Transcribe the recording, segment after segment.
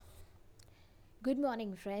Good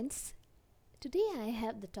morning, friends. Today I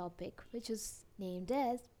have the topic which is named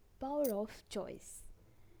as Power of Choice.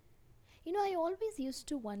 I always used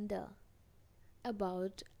to wonder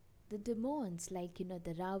about the demons like,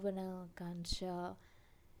 the Ravana, Kansha,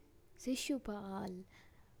 Shishupal,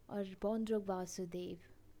 or Bondrog Vasudev.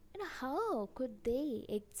 How could they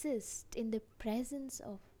exist in the presence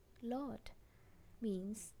of Lord?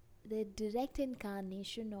 Means the direct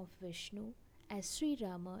incarnation of Vishnu as Sri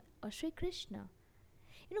Rama or Sri Krishna.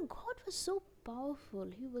 God was so powerful,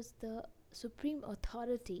 He was the supreme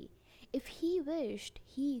authority. If He wished,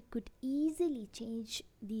 He could easily change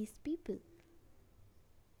these people.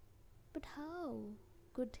 But how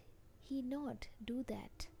could He not do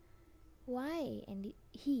that? Why? And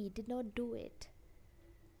He did not do it.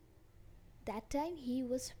 That time He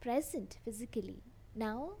was present physically.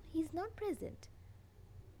 Now He's not present.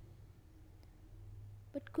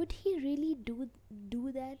 But could He really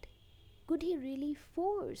do that? Could He really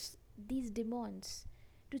force these demons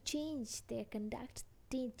to change their conduct,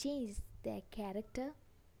 change their character?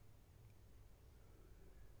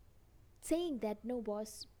 Saying that, no,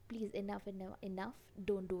 boss, please, enough,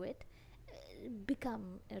 don't do it.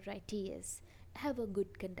 Become righteous, have a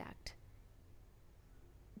good conduct.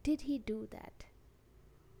 Did He do that?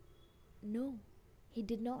 No, He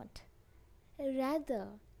did not. Rather,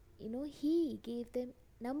 He gave them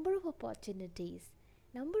number of opportunities,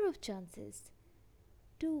 number of chances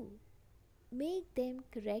to make them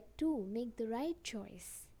correct, to make the right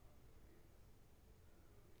choice.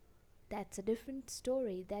 That's a different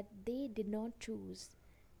story, that they did not choose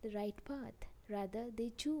the right path. Rather,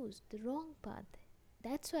 they chose the wrong path.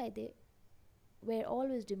 That's why they were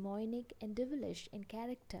always demonic and devilish in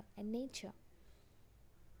character and nature.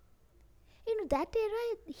 That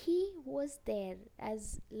era, He was there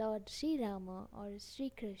as Lord Sri Rama or Sri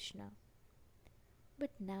Krishna.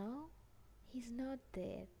 But now, He's not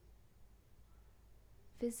there.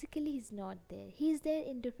 Physically, He's not there. He's there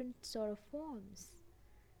in different sort of forms.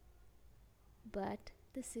 But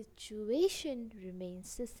the situation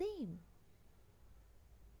remains the same.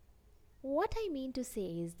 What I mean to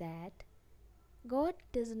say is that God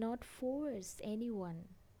does not force anyone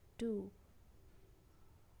to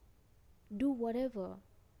do whatever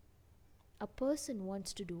a person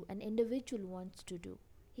wants to do, an individual wants to do.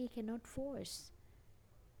 He cannot force.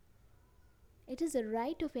 It is a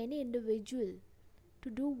right of any individual to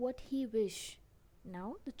do what he wish.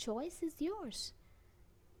 Now the choice is yours.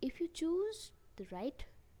 If you choose the right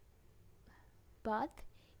path,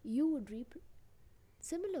 you would reap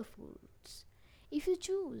similar fruits. If you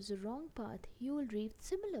choose the wrong path, you will reap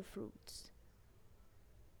similar fruits.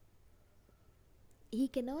 He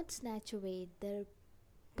cannot snatch away the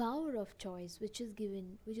power of choice which is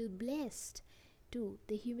given, which is blessed to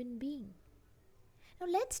the human being. Now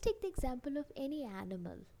let's take the example of any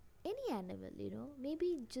animal. Any animal,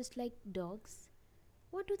 maybe just like dogs.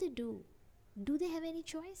 What do they do? Do they have any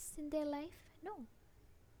choice in their life? No.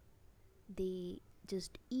 They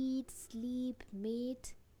just eat, sleep,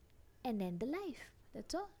 mate, and end the life.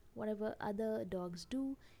 That's all. Whatever other dogs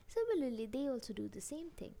do, similarly, they also do the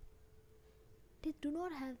same thing. They do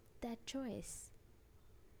not have that choice.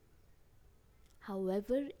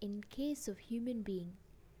 However, in case of human being,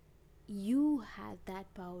 you have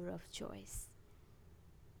that power of choice.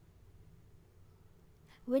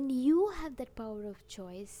 When you have that power of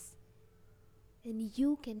choice, then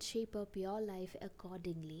you can shape up your life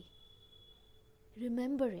accordingly.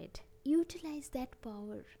 Remember it. Utilize that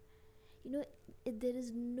power. There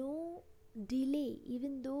is no delay,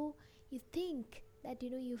 even though you think that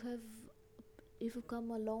you've come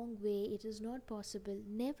a long way, it is not possible.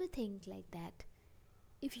 Never think like that.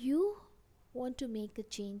 If you want to make a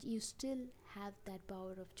change, you still have that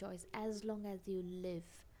power of choice. As long as you live,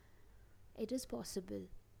 it is possible.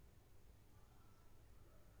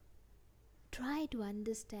 Try to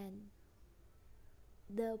understand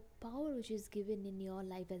the power which is given in your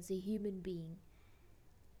life as a human being.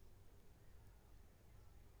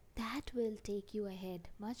 That will take you ahead,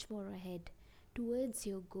 much more ahead, towards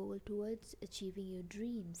your goal, towards achieving your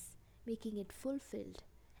dreams, making it fulfilled,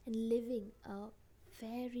 and living a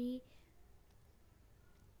very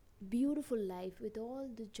beautiful life with all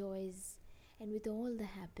the joys and with all the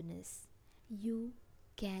happiness. You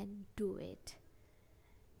can do it.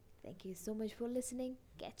 Thank you so much for listening.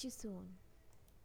 Catch you soon.